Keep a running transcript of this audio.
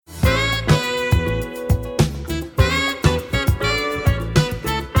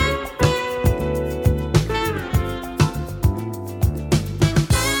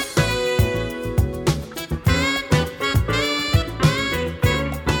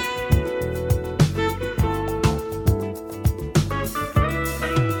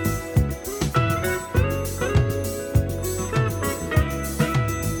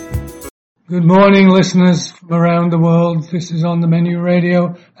Good morning, listeners from around the world. This is On the Menu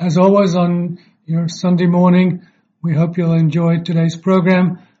Radio. As always, on your Sunday morning, we hope you'll enjoy today's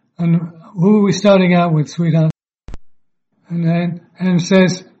program. And who are we starting out with, sweetheart? And then Anne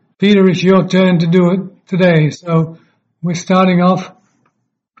says, Peter, it's your turn to do it today. So we're starting off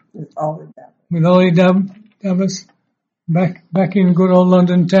with Ollie Davis, back in good old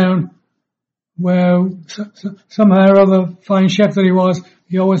London town, where somehow or other, fine chef that he was,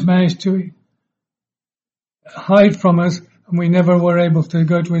 he always managed to hide from us, and we never were able to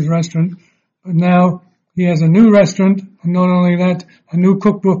go to his restaurant. But now he has a new restaurant, and not only that, a new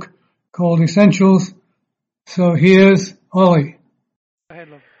cookbook called Essentials. So here's Ollie.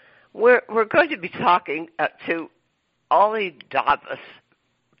 We're going to be talking to Ollie Davis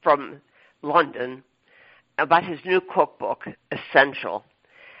from London about his new cookbook, Essential.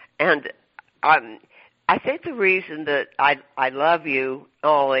 And I think the reason that I love you,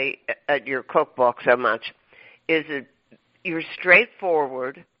 Ollie, at your cookbook so much is that you're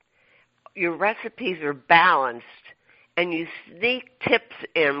straightforward, your recipes are balanced, and you sneak tips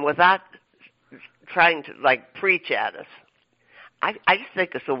in without trying to, preach at us. I just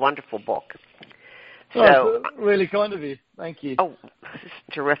think it's a wonderful book. So, really kind of you. Thank you. Oh, this is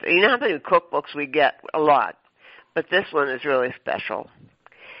terrific. You know how many cookbooks we get? A lot. But this one is really special.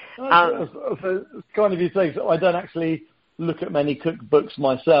 So it's kind of you saying, so I don't actually look at many cookbooks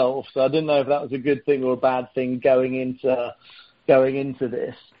myself, so I didn't know if that was a good thing or a bad thing going into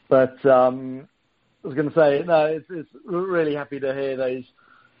this. But I was going to say, no, it's really happy to hear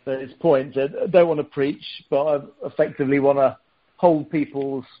those points. I don't want to preach, but I effectively want to hold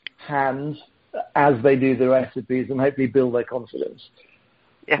people's hands as they do the recipes and hopefully build their confidence.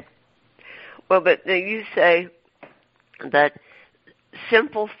 Yeah. Well, but you say that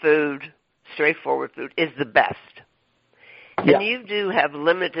simple food, straightforward food, is the best. Yeah. And you do have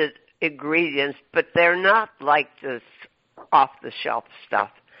limited ingredients, but they're not like this off-the-shelf stuff.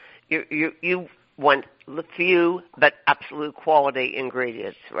 You want few but absolute quality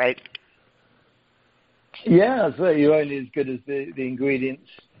ingredients, right? Yeah, so you're only as good as the ingredients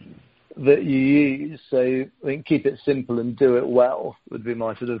that you use. So I think keep it simple and do it well would be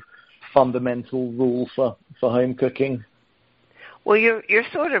my sort of fundamental rule for home cooking. Well, you're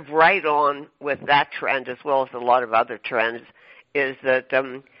sort of right on with that trend as well as a lot of other trends, is that,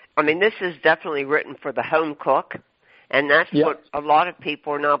 this is definitely written for the home cook, and that's what a lot of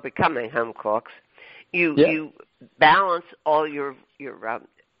people are now becoming, home cooks. You balance all your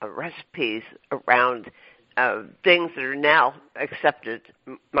recipes around things that are now accepted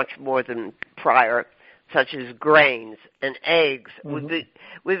much more than prior, such as grains and eggs. Mm-hmm.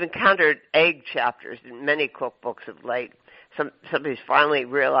 We've encountered egg chapters in many cookbooks of late. Somebody's finally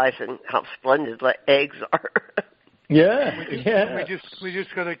realizing how splendid eggs are. We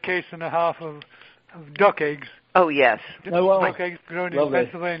just got a case and a half of duck eggs. Oh, yes. Oh, wow. Duck eggs grown in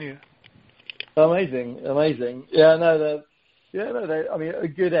Pennsylvania. Amazing. Yeah, a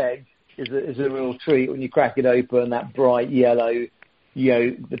good egg is a real treat when you crack it open, that bright yellow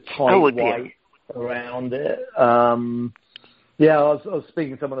yolk, the tight white around it. I was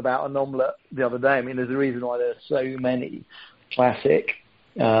speaking to someone about an omelette the other day. There's a reason why there's so many classic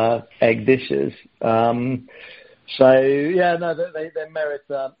egg dishes. They merit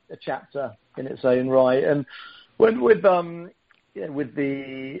a chapter in its own right. And with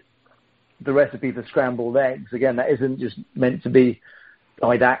the recipe for scrambled eggs, again, that isn't just meant to be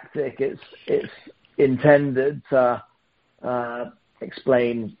didactic. It's intended to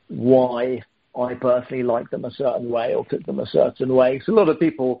explain why I personally like them a certain way or cook them a certain way. So a lot of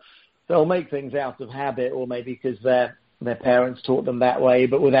people, they'll make things out of habit or maybe because their parents taught them that way,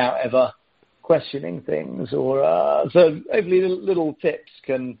 but without ever questioning things. So hopefully little tips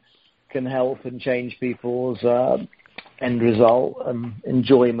can help and change people's end result and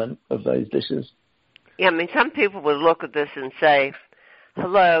enjoyment of those dishes. Yeah, some people would look at this and say,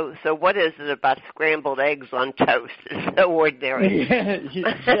 hello, so what is it about scrambled eggs on toast? It's so ordinary.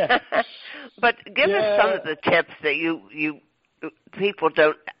 Yeah. But give us some of the tips that you people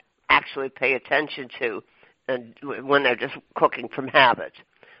don't actually pay attention to when they're just cooking from habit.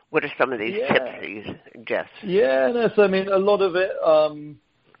 What are some of these tips that you suggest? A lot of it.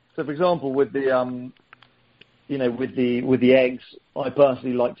 So, for example, with the with the eggs, I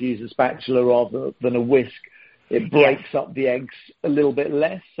personally like to use a spatula rather than a whisk. It breaks up the eggs a little bit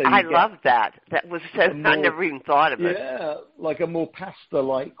less. So I love that. That was so, I never even thought of it. Yeah, like a more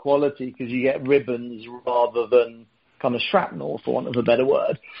pasta-like quality because you get ribbons rather than kind of shrapnel, for want of a better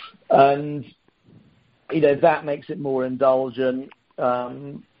word. And, that makes it more indulgent.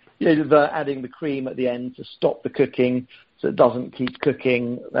 Adding the cream at the end to stop the cooking so it doesn't keep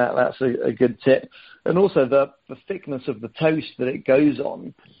cooking. That's a good tip. And also the thickness of the toast that it goes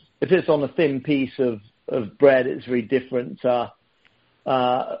on. If it's on a thin piece of bread, it's very different to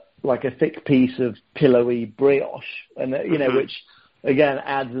like a thick piece of pillowy brioche, and which again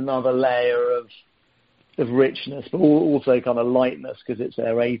adds another layer of richness, but also kind of lightness because it's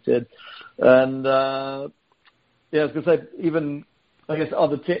aerated. And I was going to say, even I guess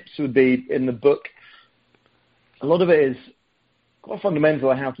other tips would be in the book. A lot of it is quite fundamental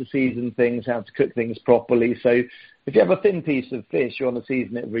on how to season things, how to cook things properly. So if you have a thin piece of fish, you want to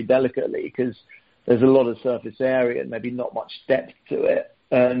season it very delicately because there's a lot of surface area and maybe not much depth to it.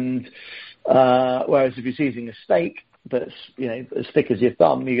 And whereas if you're seasoning a steak that's as thick as your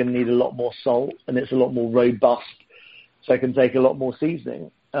thumb, you're going to need a lot more salt, and it's a lot more robust, so it can take a lot more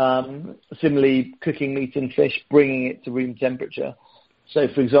seasoning. Similarly, cooking meat and fish, bringing it to room temperature. So,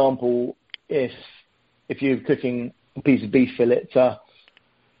 for example, if you're cooking a piece of beef fillet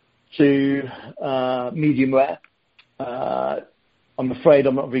to medium rare, I'm afraid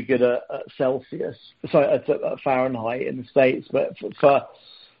I'm not very good at Celsius, sorry, at Fahrenheit in the States, but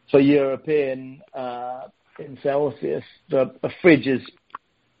for European in Celsius, a fridge is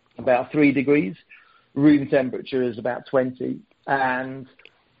about 3 degrees, room temperature is about 20, and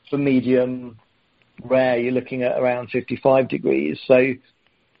for medium rare, you're looking at around 55 degrees. So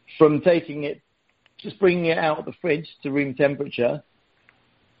from taking it, just bringing it out of the fridge to room temperature,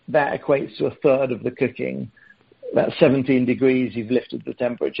 that equates to a third of the cooking. About 17 degrees, you've lifted the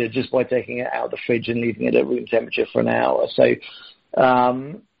temperature just by taking it out of the fridge and leaving it at room temperature for an hour. So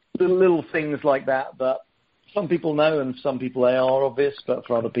little things like that some people know, and some people they are obvious, but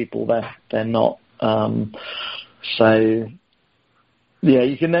for other people they're not. So yeah,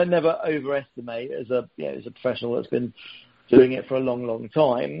 you can never overestimate as a professional that's been doing it for a long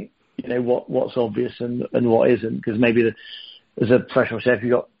time. What's obvious and what isn't, because maybe as a professional chef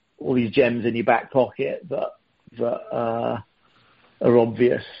you've got all these gems in your back pocket that are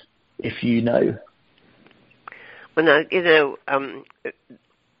obvious if you know. Well, now,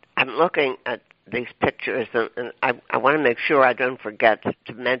 I'm looking at these pictures, and I want to make sure I don't forget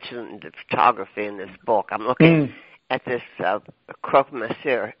to mention the photography in this book. I'm looking at this croque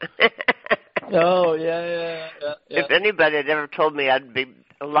monsieur. Oh, yeah. If anybody had ever told me I'd be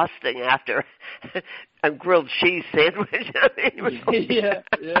lusting after a grilled cheese sandwich, yeah.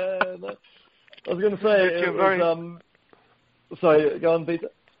 No. I was going to say, sorry, go on, Peter.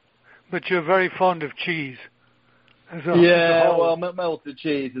 But you're very fond of cheese. Well, melted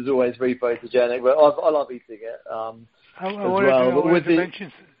cheese is always very photogenic, but I love eating it I wanted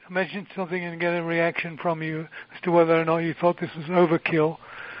to mention something and get a reaction from you as to whether or not you thought this was overkill.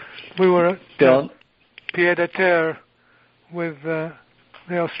 We were at Pied à Terre with the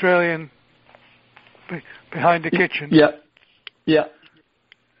Australian behind the kitchen. Yeah.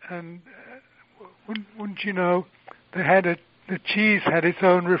 And wouldn't you know, the cheese had its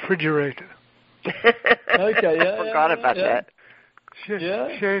own refrigerator. Okay, yeah. Forgot about that.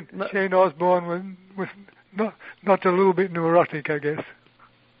 Shane Osborne was not a little bit neurotic, I guess.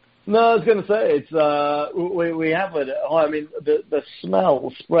 No, I was going to say it's we have it. I mean, the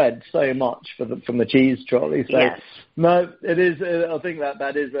smell spread so much from the cheese trolley. So yes. No, it is. I think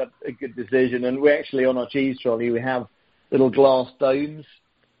that is a good decision. And we actually on our cheese trolley we have little glass domes,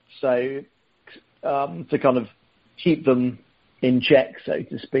 so to kind of keep them in check, so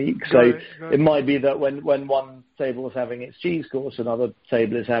to speak. So it might be that when one table is having its cheese course, another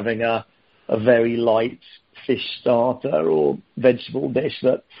table is having a very light fish starter or vegetable dish.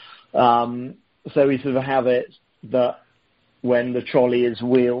 That so we sort of have it that when the trolley is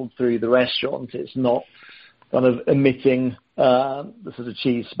wheeled through the restaurant, it's not kind of emitting the sort of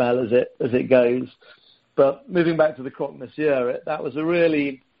cheese smell as it goes. But moving back to the croque monsieur, that was a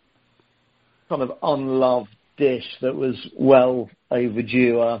really kind of unloved dish that was well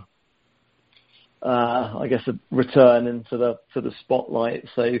overdue. I guess a return into the spotlight.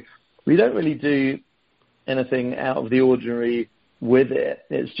 So we don't really do anything out of the ordinary with it.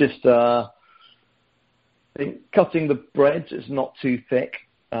 It's just I think cutting the bread is not too thick.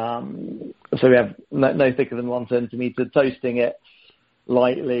 So we have no thicker than 1 centimetre. Toasting it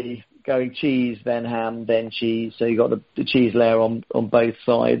lightly, going cheese, then ham, then cheese. So you've got the cheese layer on both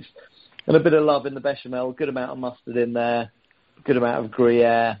sides. And a bit of love in the bechamel, good amount of mustard in there, good amount of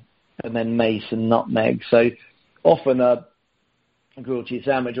Gruyere, and then mace and nutmeg. So often a grilled cheese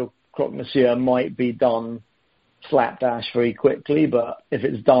sandwich or croque monsieur might be done slapdash very quickly, but if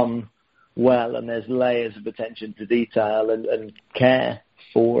it's done well and there's layers of attention to detail and care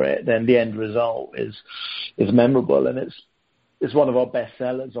for it, then the end result is memorable. And it's it's one of our best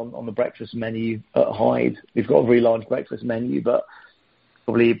sellers on the breakfast menu at Hyde. We've got a very large breakfast menu, but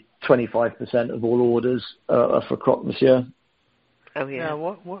probably 25% of all orders are for croque monsieur. Oh yeah.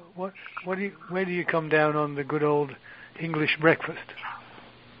 Now, where do you come down on the good old English breakfast?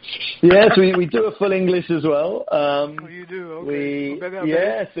 Yes, we do a full English as well. Oh, you do? Okay.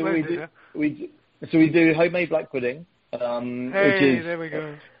 We do homemade black pudding. Which is there we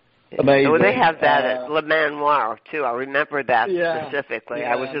go. Amazing. Well, they have that at Le Manoir too. I remember that specifically.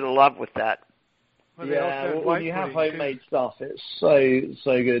 Yeah. I was in love with that. Well, when you have homemade stuff, it's so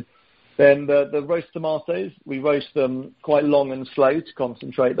good. Then the roast tomatoes, we roast them quite long and slow to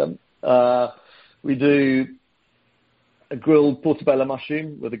concentrate them. We do a grilled portobello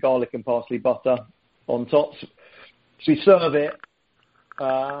mushroom with a garlic and parsley butter on top. So we serve it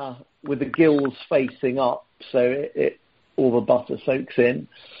with the gills facing up, so all the butter soaks in.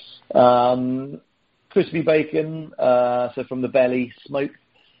 Crispy bacon, so from the belly, smoked.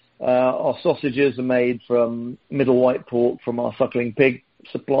 Our sausages are made from middle white pork from our suckling pig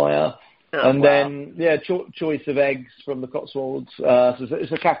supplier. Then, choice of eggs from the Cotswolds. So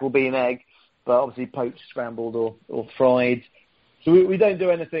it's a cackle bean egg, but obviously poached, scrambled, or fried. So we don't do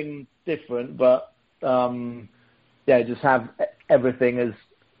anything different, but just have everything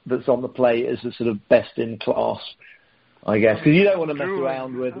that's on the plate as a sort of best in class, I guess, because you don't want to mess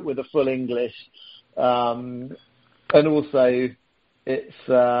around with a full English. And also, it's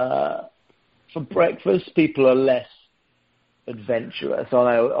for breakfast, people are less adventurous.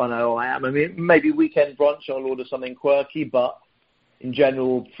 I know I am. I mean, maybe weekend brunch, I'll order something quirky, but in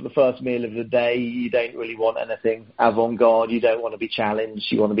general, for the first meal of the day, you don't really want anything avant-garde. You don't want to be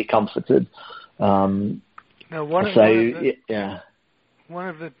challenged. You want to be comforted. Now, one of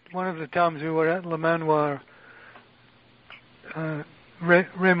the times we were at Le Manoir,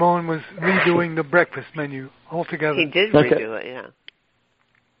 Raymond was redoing the breakfast menu altogether. He did redo it, yeah.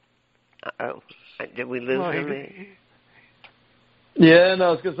 Uh-oh. Did we lose him? Yeah, no,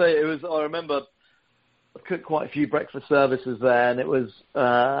 I was going to say, I remember I cooked quite a few breakfast services there, and it was,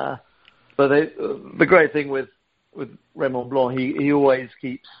 but the great thing with Raymond Blanc, he always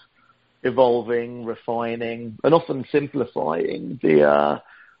keeps evolving, refining, and often simplifying the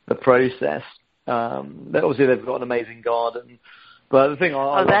process. Obviously, they've got an amazing garden, but the thing I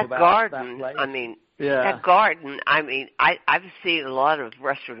love that about garden, that place, that garden, I've seen a lot of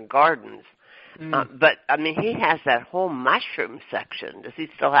restaurant gardens, but, he has that whole mushroom section. Does he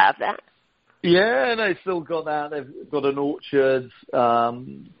still have that? Yeah, they've still got that. They've got an orchard. I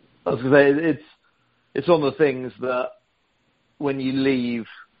was going to say, it's one of the things that when you leave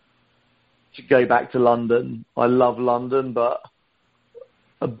to go back to London, I love London, but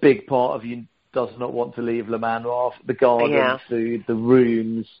a big part of you does not want to leave Le Manoir. The garden, food, the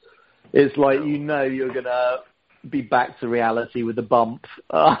rooms. It's like you're going to be back to reality with a bump.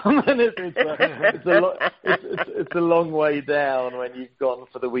 And it's a long way down when you've gone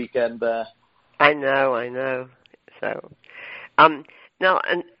for the weekend there. I know. So, now,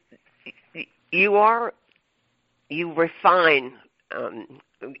 and you refine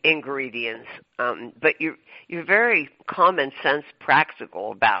ingredients, but you're very common sense,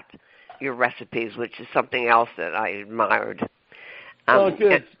 practical about your recipes, which is something else that I admired.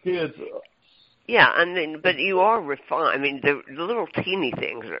 Good. Yeah, but you are refined. The little teeny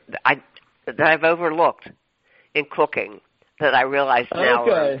things that I've overlooked in cooking that I realize now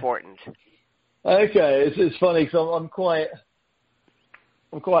are important. Okay, it's funny because I'm quite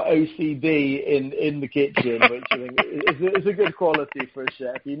OCD in the kitchen, which I think is a good quality for a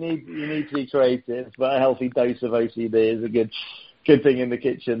chef. You need to be creative, but a healthy dose of OCD is a good thing in the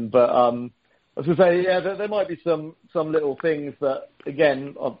kitchen. But I was going to say, there might be some little things that,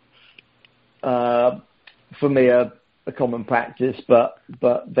 again, for me are a common practice, but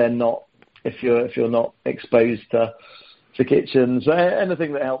they're not if you're not exposed to kitchens.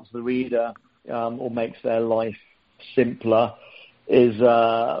 Anything that helps the reader or makes their life simpler is,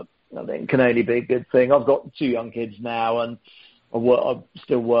 I think, can only be a good thing. I've got 2 young kids now, and I'm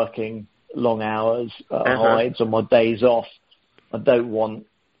still working long hours at Hyde, so on my days off, I don't want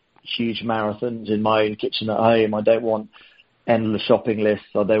huge marathons in my own kitchen at home. I don't want endless shopping lists.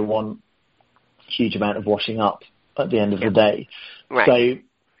 I don't want huge amount of washing up at the end of the day. Right.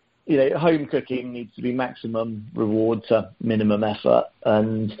 So, home cooking needs to be maximum reward to minimum effort,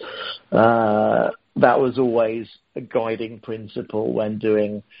 and that was always a guiding principle when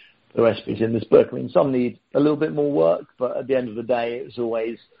doing the recipes in this book. Some need a little bit more work, but at the end of the day, it was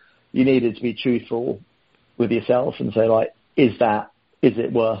always you needed to be truthful with yourself and say, is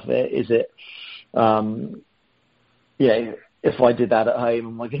it worth it? Is it, if I did that at home,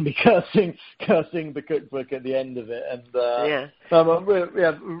 am I going to be cursing the cookbook at the end of it? And so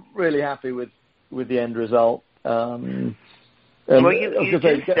I'm really happy with the end result. Well,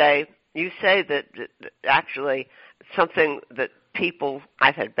 you say that actually something that people,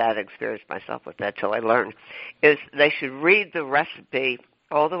 I've had bad experience myself with that till I learned, is they should read the recipe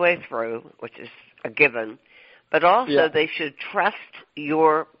all the way through, which is a given, but also they should trust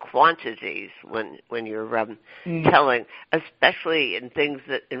your quantities when you're telling, especially in things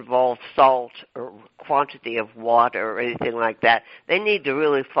that involve salt or quantity of water or anything like that. They need to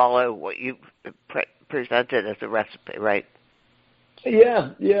really follow what you presented as a recipe, right?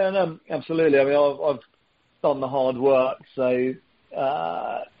 Yeah, no, absolutely. I mean, I've done the hard work, so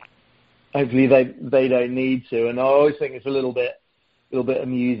hopefully they don't need to. And I always think it's a little bit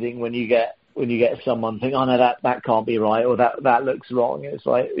amusing when you get someone think, oh no, that can't be right, or that looks wrong. It's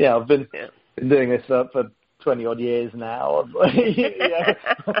like, I've been doing this for 20 odd years now.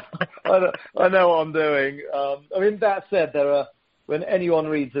 I know what I'm doing. I mean, that said, when anyone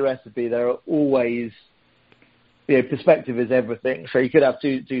reads the recipe, there are always, perspective is everything. So you could have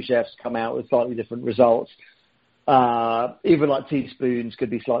two chefs come out with slightly different results. Even like teaspoons could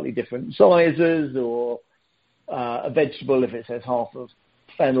be slightly different sizes, or a vegetable, if it says half of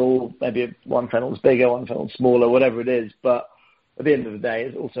fennel, maybe one fennel's bigger, one fennel's smaller, whatever it is. But at the end of the day,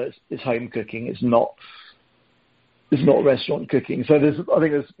 it's home cooking. It's not restaurant cooking. So there's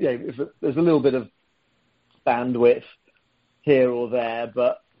a little bit of bandwidth here or there,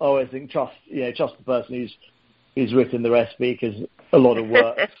 but I always think trust the person who's written the recipe, because a lot of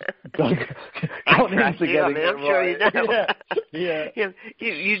work gone into getting it right. I'm sure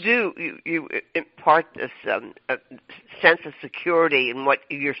you know. You impart this sense of security in what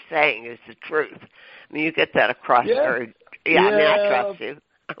you're saying is the truth. I mean, you get that across. I mean, I trust you.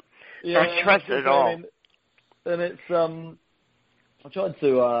 I trust it all. And it's I tried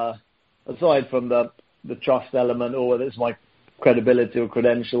to aside from the trust element, or whether it's my credibility or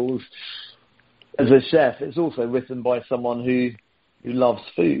credentials as a chef, it's also written by someone who loves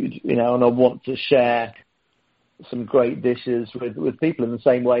food, and I want to share some great dishes with people in the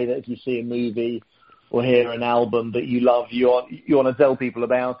same way that if you see a movie or hear an album that you love, you want to tell people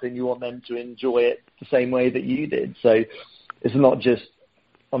about it, and you want them to enjoy it the same way that you did. So it's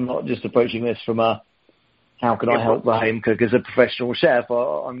I'm not just approaching this from how can I help the home cook as a professional chef.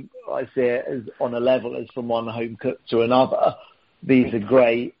 I see it as on a level as from one home cook to another. These are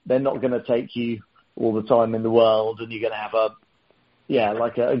great. They're not going to take you all the time in the world, and you're going to have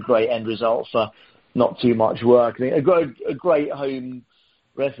a great end result for not too much work. I think a great home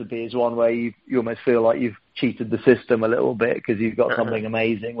recipe is one where you almost feel like you've cheated the system a little bit, because you've got something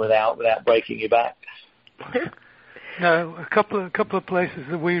amazing without breaking your back. Now, a couple of places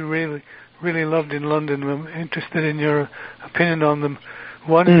that we really loved in London. I'm interested in your opinion on them.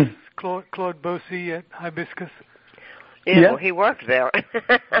 One is Claude Bosi at Hibiscus. Yeah, well, he worked there.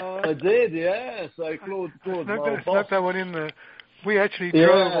 I did, yeah. So Claude's my boss. Snuck that one in there. We actually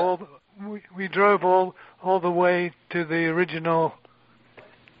drove all the way to the original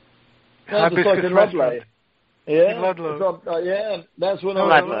Hibiscus restaurant. Yeah, in Ludlow. That's when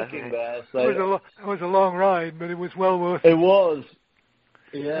I was working there. So it was a long ride, but it was well worth it. It was.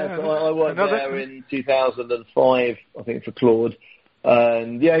 Yeah, so I worked there in 2005, I think, for Claude.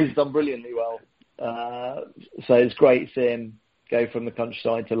 And he's done brilliantly well. So it's great seeing him go from the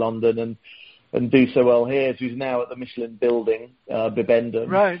countryside to London and do so well here. So he's now at the Michelin building, Bibendum.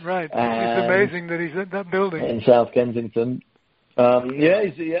 Right. It's amazing that he's at that building. In South Kensington. I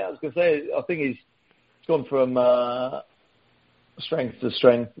was going to say, I think he's gone from strength to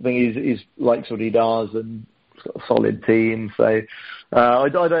strength. I think he's likes what he does, and he's got a solid team. So I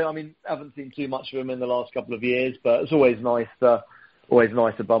haven't seen too much of him in the last couple of years, but it's always nice to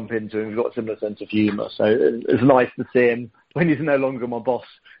bump into him. We've got a similar sense of humour, so it's nice to see him when he's no longer my boss,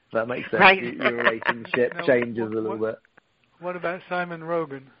 if that makes sense. Right. Your relationship changes a little bit. What about Simon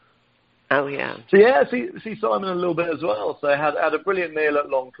Rogan? Oh, yeah. So, see Simon a little bit as well. So I had a brilliant meal at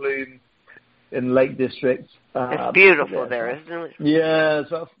Longclume in Lake District. It's beautiful there, isn't it? Yeah, it's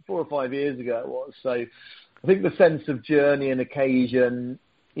about 4 or 5 years ago it was. So I think the sense of journey and occasion,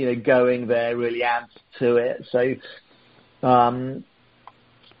 going there really adds to it. So, I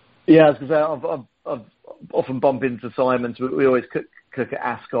was going to say, I've often bumped into Simon. So we always cook at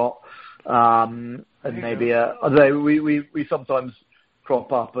Ascot, and maybe I don't know. We sometimes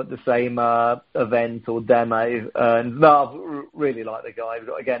crop up at the same event or demo. And I really like the guy. We've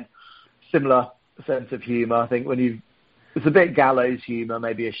got, again, similar sense of humour. I think it's a bit gallows humour,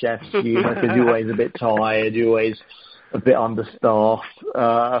 maybe a chef's humour, because you're always a bit tired, you're always a bit understaffed,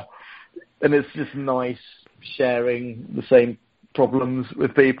 and it's just nice sharing the same problems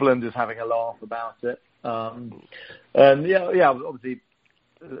with people and just having a laugh about it. And obviously,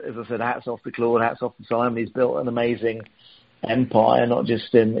 as I said, hats off to Claude, hats off to Simon. He's built an amazing empire, not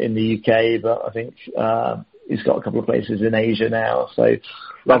just in the UK, but I think he's got a couple of places in Asia now. So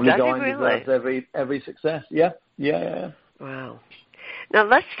lovely guy, really? Deserves every success. Yeah. Wow. Now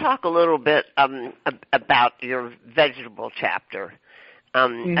let's talk a little bit about your vegetable chapter.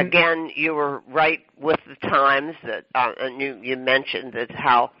 Again, you were right with the times that, and you mentioned that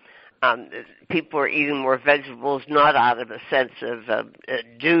how people are eating more vegetables not out of a sense of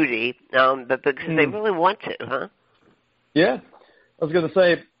duty, but because they really want to, huh? Yeah. I was going to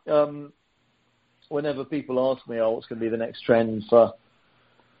say, whenever people ask me, what's going to be the next trend for,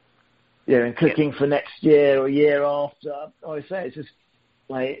 in cooking for next year or year after, I always say it's just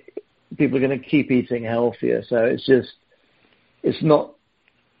like people are going to keep eating healthier. So it's not,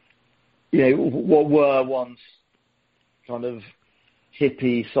 what were once kind of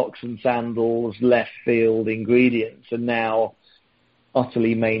hippie socks and sandals, left field ingredients are now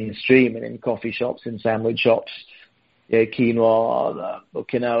utterly mainstream and in coffee shops, in sandwich shops, quinoa,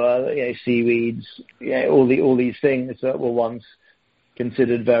 quinoa, seaweeds, all these things that were once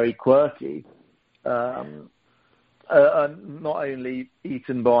considered very quirky, are not only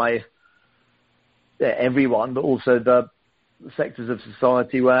eaten by everyone, but also the sectors of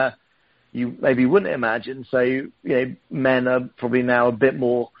society where you maybe wouldn't imagine. So, men are probably now maybe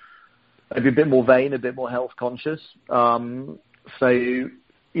a bit more vain, a bit more health conscious. So,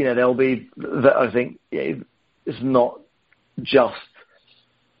 there'll be, I think, it's not just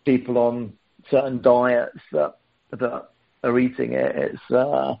people on certain diets that are eating it.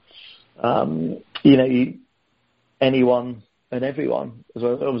 It's, anyone and everyone.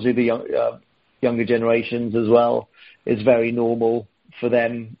 Obviously, the younger generations as well. It's very normal for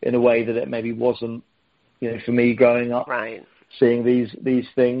them in a way that it maybe wasn't, for me growing up, right, seeing these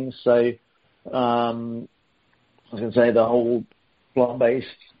things. So I was going to say the whole plant-based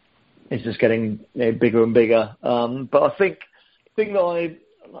is just getting bigger and bigger. But I think that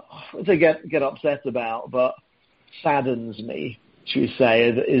I get upset about, but saddens me, should we say,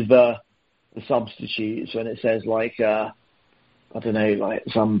 is the substitutes when it says like I don't know, like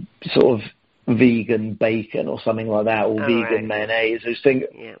some sort of vegan bacon or something like that, or vegan mayonnaise. I just think,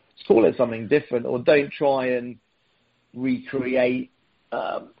 let's call it something different, or don't try and recreate.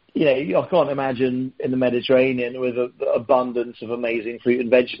 I can't imagine in the Mediterranean with an abundance of amazing fruit and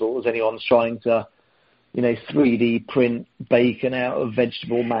vegetables, anyone's trying to, 3D print bacon out of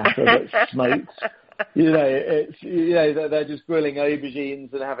vegetable matter that's smoked. They're just grilling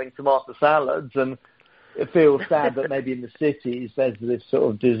aubergines and having tomato salads, and it feels sad that maybe in the cities there's this sort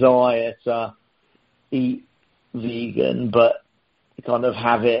of desire to eat vegan, but kind of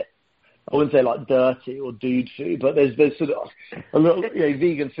have it, I wouldn't say like dirty or dude food, but there's sort of a little,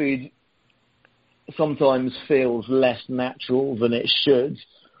 vegan food sometimes feels less natural than it should.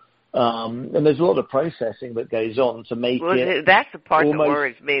 And there's a lot of processing that goes on to make it. That's the part that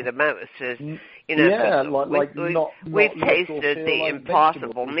worries me the most. Is we've tasted the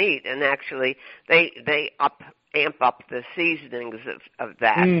Impossible meat, and actually they amp up the seasonings of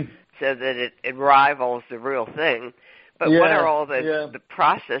that so that it rivals the real thing. But what are all the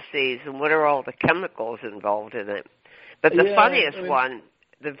processes and what are all the chemicals involved in it? But the funniest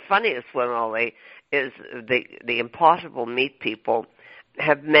one, Ollie, is the Impossible meat people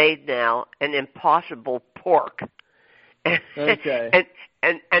have made now an Impossible pork. Okay.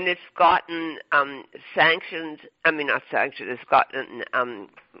 and it's gotten sanctioned. I mean, not sanctioned. It's gotten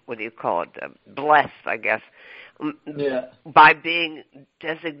what do you call it? Blessed, I guess. By being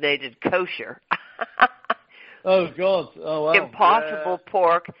designated kosher. Oh God! Oh wow! Impossible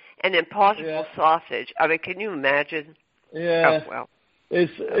pork and Impossible sausage. I mean, can you imagine? Yeah. Oh, well.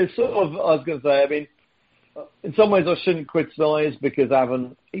 It's sort of, I was going to say, I mean, in some ways I shouldn't criticize because I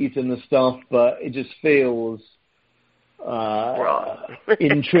haven't eaten the stuff, but it just feels wrong.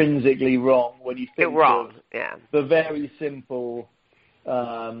 Intrinsically wrong when you think of the very simple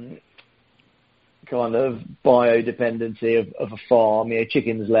kind of biodependency of a farm.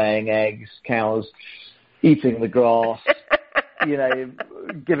 Chickens laying eggs, cows eating the grass,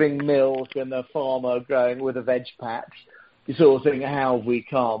 giving milk, and a farmer growing with a veg patch. You sort of think, how have we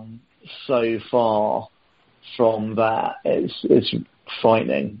come so far from that? It's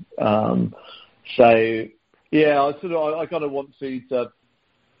frightening. I kind of want food to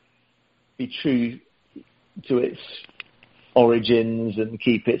be true to its origins and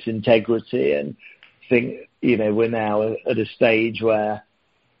keep its integrity, and think, we're now at a stage where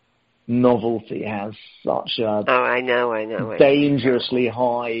novelty has such a I know dangerously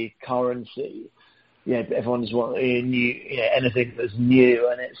high currency everyone just wants new, anything that's new,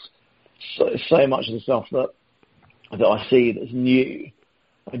 and it's so much of the stuff that I see that's new,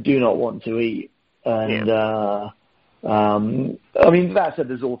 I do not want to eat. And that said,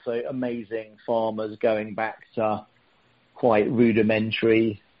 there's also amazing farmers going back to quite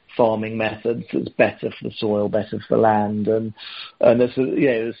rudimentary farming methods that's better for the soil, better for the land, and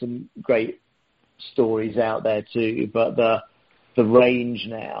there's some great stories out there too. But the range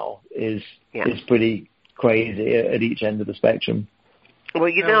now is pretty crazy at each end of the spectrum. Well,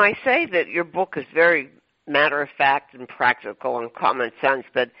 I say that your book is very matter of fact and practical and common sense,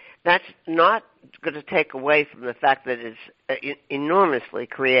 but that's not going to take away from the fact that it's enormously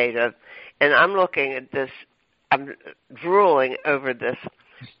creative. And I'm looking at this, I'm drooling over this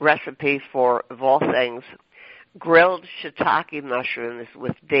recipe for, of all things, grilled shiitake mushrooms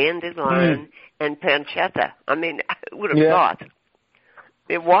with dandelion and pancetta. I mean, I would have thought.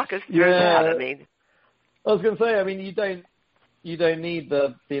 Walk us through that. I was going to say, you don't need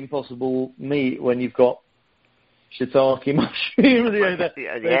the impossible meat when you've got shiitake mushrooms. There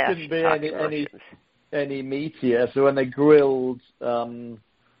couldn't be any meatier. So when they're grilled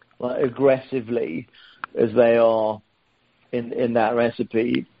aggressively as they are in that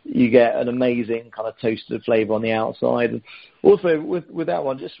recipe, you get an amazing kind of toasted flavour on the outside. And also with that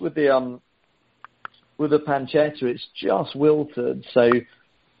one, just with the pancetta, it's just wilted, so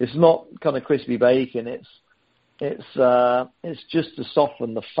it's not kind of crispy bacon. It's just to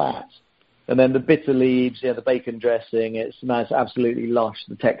soften the fat. And then the bitter leaves, the bacon dressing, it's nice, absolutely lush,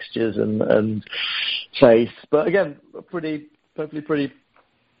 the textures and taste. But again, hopefully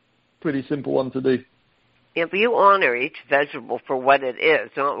pretty simple one to do. Yeah, but you honor each vegetable for what it is,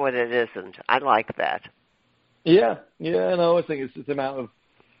 not what it isn't. I like that. Yeah, and I always think it's the amount of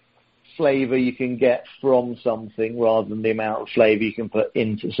flavour you can get from something rather than the amount of flavour you can put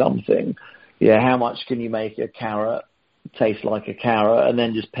into something. Yeah, how much can you make a carrot taste like a carrot, and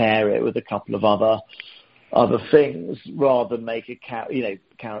then just pair it with a couple of other things, rather than make a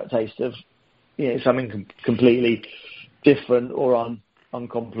carrot taste of something completely different or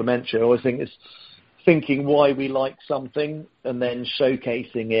uncomplimentary. I always think it's thinking why we like something and then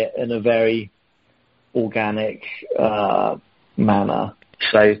showcasing it in a very organic manner.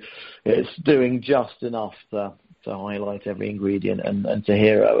 So it's doing just enough to highlight every ingredient and to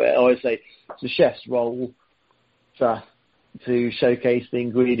hero it. I always say it's a chef's role to showcase the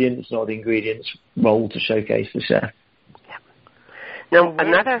ingredients, not the ingredients' role to showcase the chef. Now,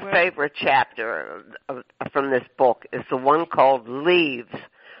 another favorite chapter from this book is the one called Leaves,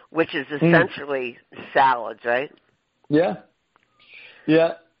 which is essentially salads, right? Yeah.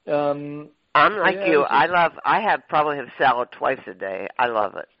 I'm like you. I probably have salad twice a day. I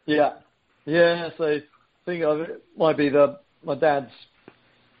love it. Yeah. So think of it might be my dad's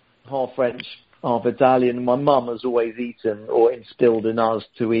half French, half Italian. My mum has always eaten or instilled in us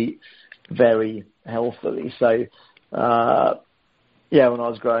to eat very healthily. So when I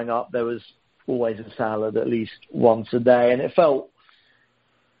was growing up, there was always a salad at least once a day, and it felt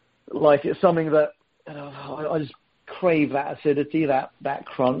like it's something that I just crave, that acidity, that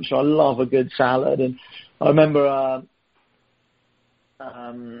crunch. I love a good salad. And I remember a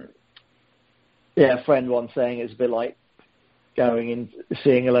friend once saying it's a bit like going and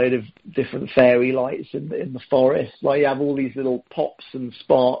seeing a load of different fairy lights in the forest. Like you have all these little pops and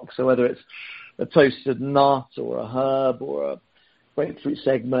sparks, so whether it's a toasted nut or a herb or a grapefruit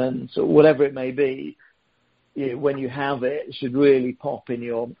segment or whatever it may be, when you have it, it should really pop in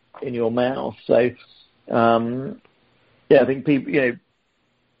your mouth. So I think people, a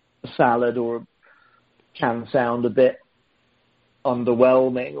salad or can sound a bit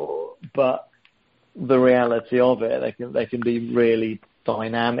underwhelming, but the reality of it, they can be really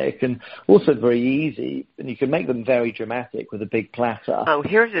dynamic and also very easy, and you can make them very dramatic with a big platter. Oh,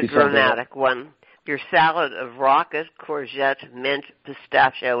 here's a dramatic one. Your salad of rocket, courgette, mint,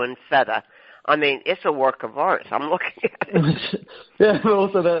 pistachio, and feta. I mean, it's a work of art. I'm looking at it. But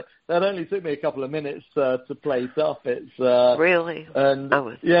also that only took me a couple of minutes to plate up. It's really, and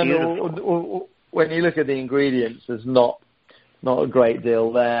beautiful. When you look at the ingredients, there's not a great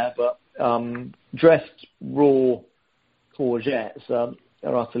deal there, but dressed raw courgettes are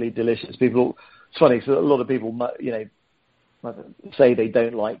utterly delicious. It's funny, so a lot of people, say they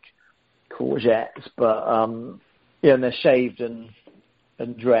don't like courgettes, but and they're shaved and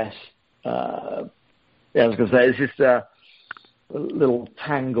dressed. I was going to say, it's just a little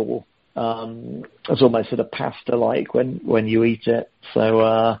tangle. It's almost sort of pasta-like when you eat it. So,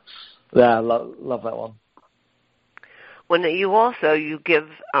 I love that one. When you give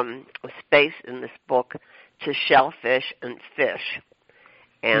space in this book to shellfish and fish,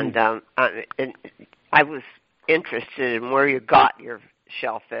 and I was interested in where you got your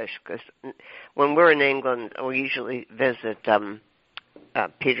shellfish, because when we're in England, we usually visit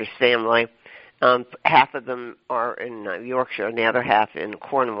Peter's family. Half of them are in Yorkshire and the other half in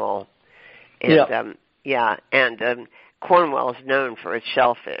Cornwall. And, Cornwall is known for its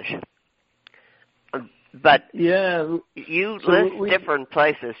shellfish. But you list different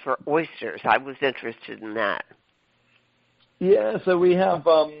places for oysters. I was interested in that. Yeah, so we have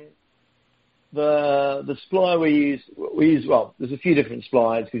the supply we use. Well, there's a few different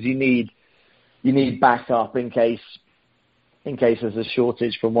suppliers because you need backup in case there's a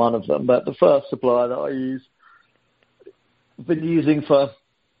shortage from one of them. But the first supplier that I use, I've been using for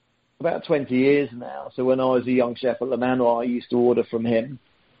about 20 years now. So when I was a young chef at Le Manoir, I used to order from him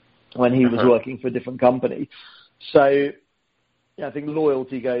when he was working for a different company. So I think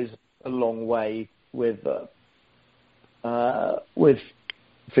loyalty goes a long way with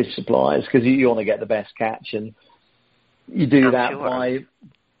fish suppliers, because you want to get the best catch, and you do that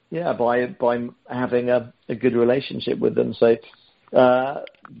by having a good relationship with them. So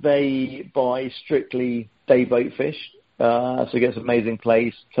they buy strictly day boat fish, so it gets amazing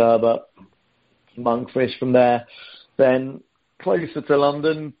place, turbot, monkfish from there. Then closer to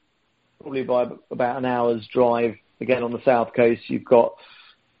London, probably by about an hour's drive, again on the south coast, you've got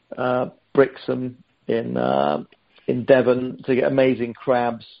Brixham in Devon to get amazing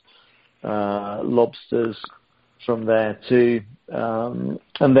crabs, lobsters from there too. And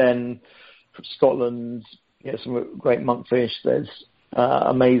then from Scotland, you get some great monkfish. There's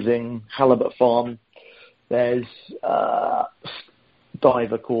amazing halibut farm. There's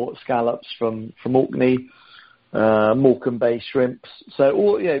diver caught scallops from Orkney, Morecambe Bay shrimps. So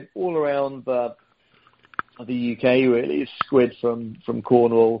all around the UK really, squid from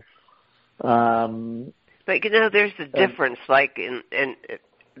Cornwall. But there's a difference, like in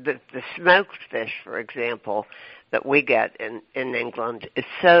the smoked fish, for example, that we get in England is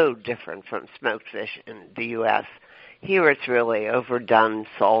so different from smoked fish in the U.S. Here it's really overdone,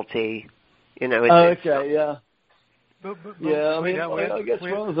 salty. I mean, I guess a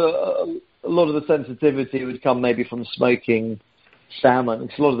lot of the sensitivity would come maybe from smoking salmon,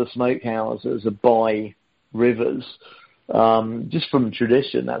 because a lot of the smokehouses are by rivers. Just from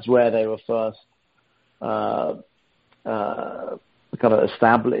tradition, that's where they were first kind of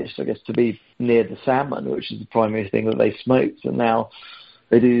established, I guess, to be near the salmon, which is the primary thing that they smoked. And now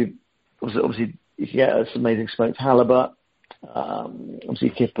they do, obviously you can get some amazing smoked halibut, obviously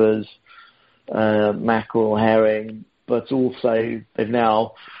kippers, mackerel, herring, but also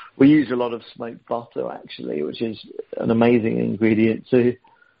we use a lot of smoked butter, actually, which is an amazing ingredient too.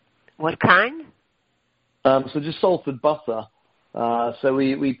 What kind? So just salted butter. So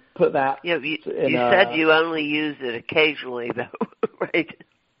we put that. Yeah, you said you only use it occasionally, though, right?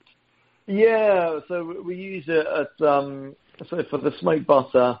 Yeah, so we use it at so for the smoked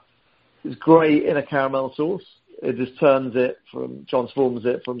butter, it's great in a caramel sauce. It just transforms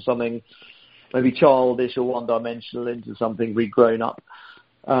it from something maybe childish or one-dimensional into something regrown up.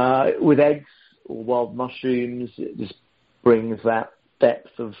 With eggs or wild mushrooms, it just brings that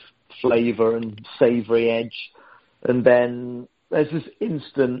depth of flavour and savoury edge. And then there's this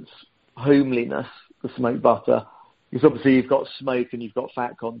instant homeliness, the smoked butter, because obviously you've got smoke and you've got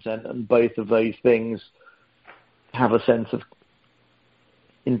fat content, and both of those things have a sense of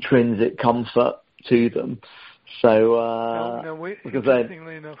intrinsic comfort to them. So,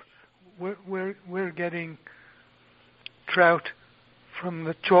 interestingly enough, we're getting trout from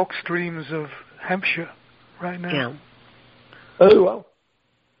the chalk streams of Hampshire right now. Yeah. Oh, wow.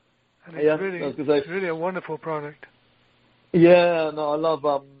 And it's really a wonderful product. Yeah, no, I love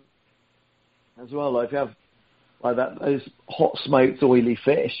as well. Like, if you have like that, those hot smoked oily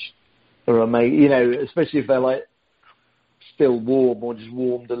fish are amazing. Especially if they're like still warm or just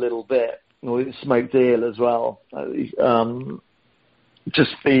warmed a little bit, or smoked eel as well.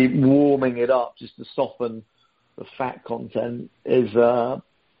 Just be warming it up just to soften the fat content is a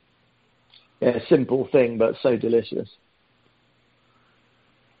simple thing, but so delicious.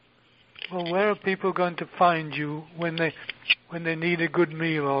 Well, where are people going to find you when they need a good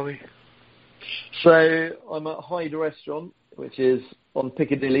meal, Ollie? So I'm at Hyde Restaurant, which is on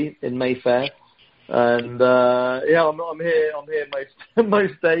Piccadilly in Mayfair, and I'm here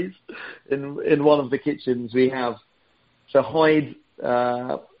most days in one of the kitchens we have. So Hyde,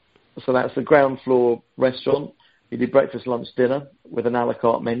 so that's the ground floor restaurant. We do breakfast, lunch, dinner with an a la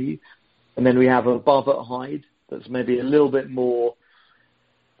carte menu, and then we have above at Hyde that's maybe a little bit more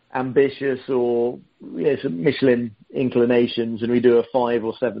ambitious or some Michelin inclinations, and we do a 5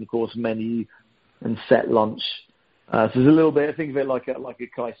 or 7 course menu and set lunch. So there's a little bit, think of it like a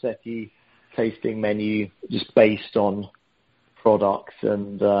kaiseki tasting menu just based on products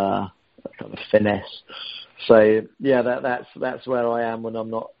and kind of finesse. So yeah, that's where I am when I'm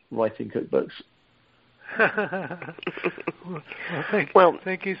not writing cookbooks.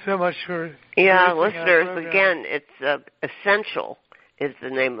 Thank you so much for listeners. Again, it's Essential is the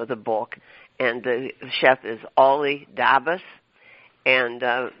name of the book, and the chef is Ollie Davis, and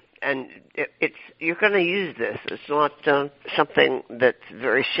it's you're going to use this. It's not something that's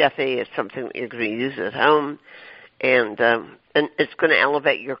very chefy. It's something that you're going to use at home, and it's going to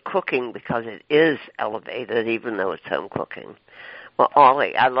elevate your cooking because it is elevated, even though it's home cooking. Well,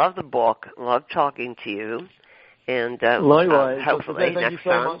 Ollie, I love the book. Love talking to you, and likewise. Hopefully, thank you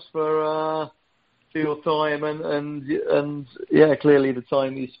so much for your time and clearly the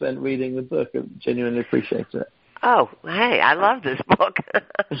time you spent reading the book. I genuinely appreciate it. Oh, hey, I love this book.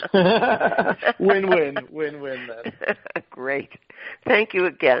 Win-win then. Great. Thank you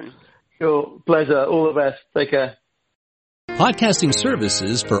again. Cool. Pleasure. All the best. Take care. Podcasting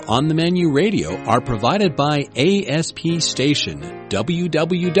services for On the Menu Radio are provided by ASP Station,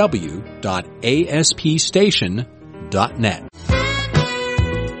 www.aspstation.net.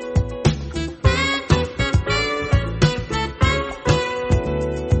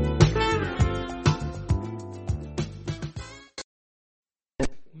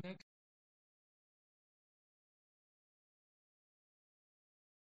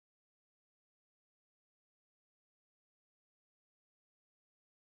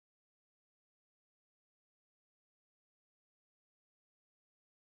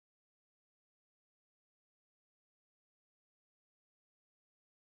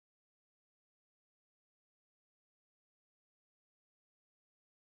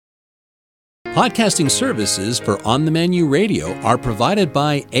 Podcasting services for On the Menu Radio are provided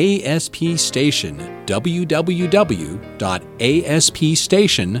by ASP Station,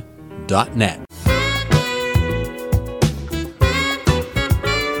 www.aspstation.net.